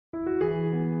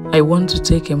I want to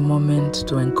take a moment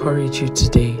to encourage you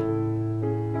today.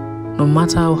 No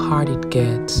matter how hard it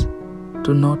gets,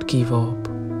 do not give up.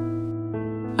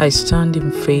 I stand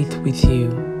in faith with you,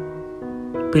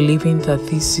 believing that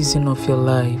this season of your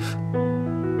life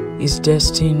is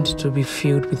destined to be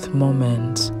filled with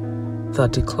moments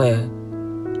that declare,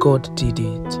 God did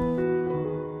it.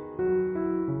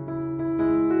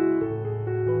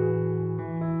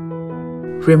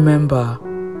 Remember,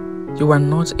 you are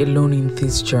not alone in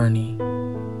this journey.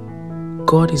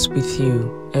 God is with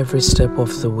you every step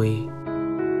of the way.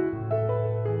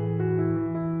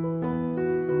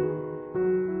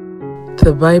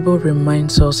 The Bible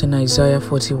reminds us in Isaiah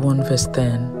 41 verse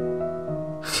 10,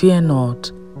 "Fear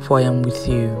not, for I am with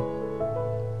you.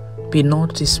 Be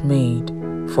not dismayed,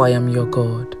 for I am your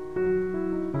God.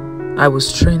 I will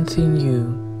strengthen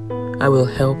you, I will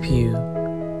help you.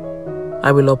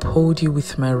 I will uphold you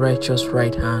with my righteous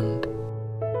right hand."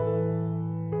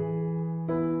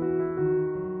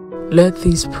 Let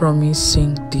this promise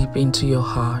sink deep into your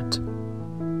heart.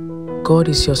 God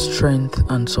is your strength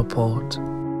and support.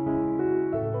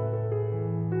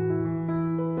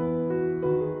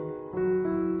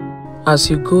 As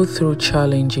you go through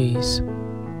challenges,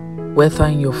 whether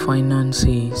in your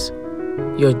finances,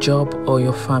 your job, or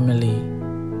your family,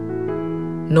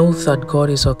 know that God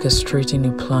is orchestrating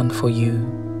a plan for you.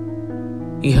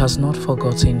 He has not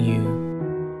forgotten you.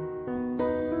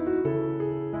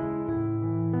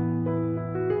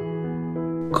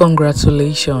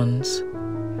 Congratulations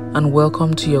and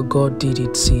welcome to your God Did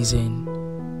It season.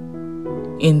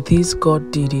 In this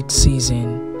God Did It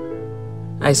season,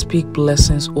 I speak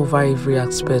blessings over every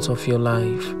aspect of your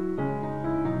life.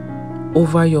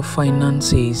 Over your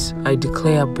finances, I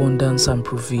declare abundance and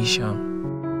provision.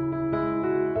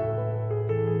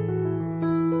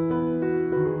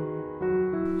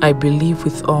 I believe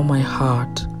with all my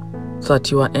heart that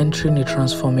you are entering a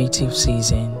transformative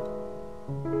season.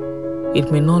 It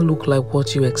may not look like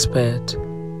what you expect,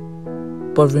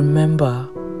 but remember,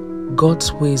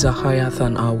 God's ways are higher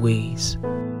than our ways.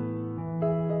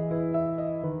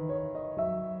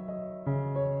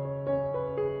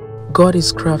 God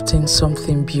is crafting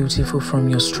something beautiful from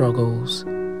your struggles,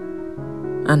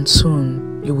 and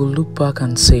soon you will look back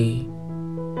and say,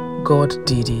 God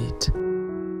did it.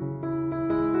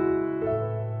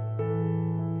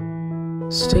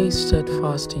 Stay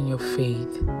steadfast in your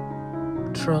faith.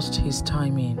 Trust His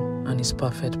timing and His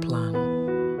perfect plan.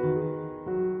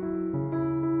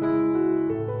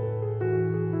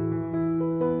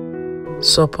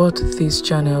 Support this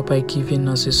channel by giving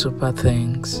us a super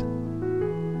thanks.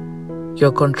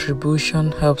 Your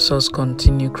contribution helps us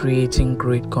continue creating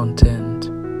great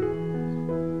content.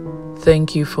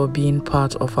 Thank you for being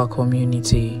part of our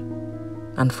community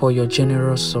and for your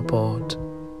generous support.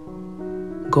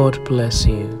 God bless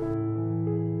you.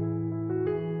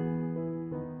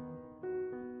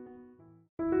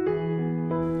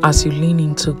 As you lean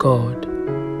into God,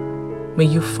 may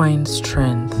you find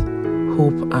strength,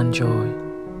 hope, and joy.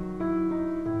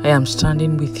 I am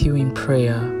standing with you in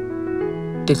prayer,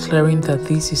 declaring that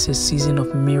this is a season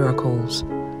of miracles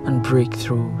and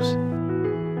breakthroughs.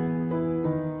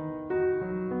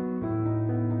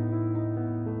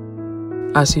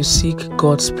 As you seek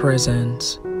God's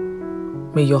presence,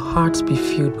 may your heart be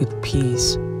filled with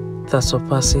peace that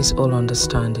surpasses all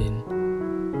understanding.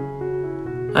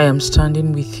 I am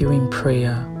standing with you in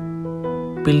prayer,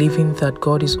 believing that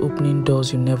God is opening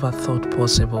doors you never thought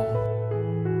possible.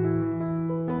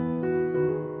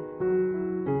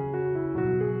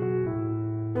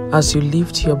 As you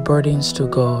lift your burdens to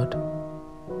God,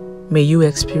 may you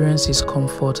experience His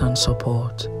comfort and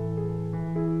support.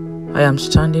 I am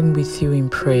standing with you in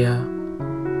prayer,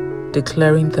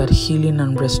 declaring that healing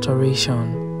and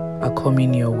restoration are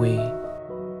coming your way.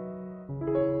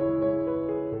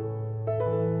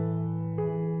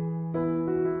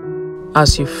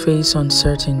 As you face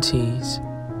uncertainties,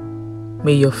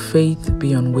 may your faith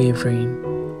be unwavering.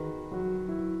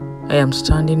 I am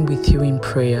standing with you in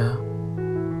prayer,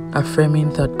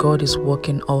 affirming that God is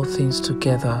working all things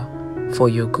together for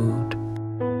your good.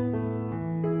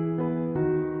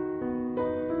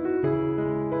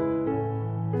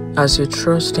 As you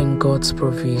trust in God's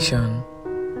provision,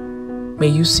 may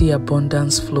you see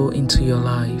abundance flow into your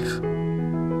life.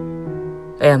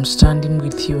 I am standing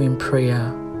with you in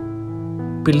prayer,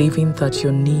 believing that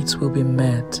your needs will be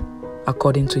met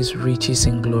according to His riches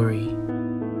in glory.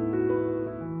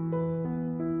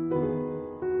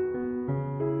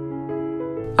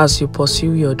 As you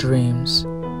pursue your dreams,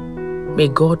 may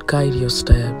God guide your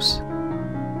steps.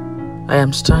 I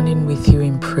am standing with you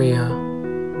in prayer,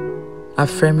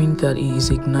 affirming that He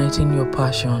is igniting your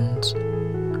passions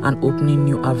and opening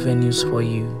new avenues for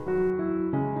you.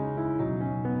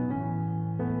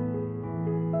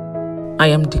 I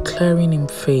am declaring in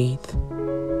faith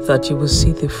that you will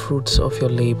see the fruits of your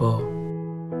labor.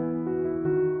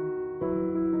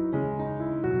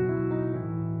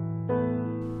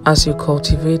 As you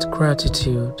cultivate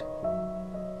gratitude,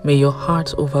 may your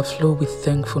heart overflow with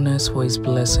thankfulness for His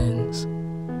blessings.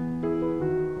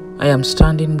 I am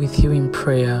standing with you in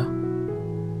prayer,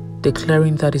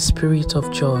 declaring that the spirit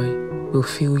of joy will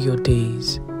fill your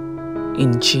days.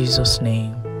 In Jesus'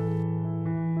 name.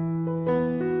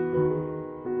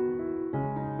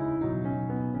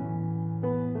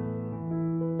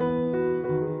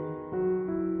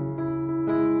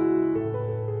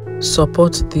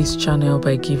 Support this channel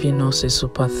by giving us a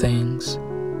super thanks.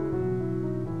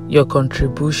 Your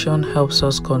contribution helps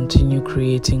us continue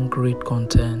creating great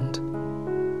content.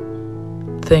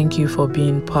 Thank you for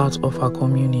being part of our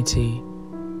community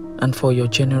and for your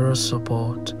generous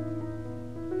support.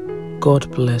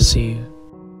 God bless you.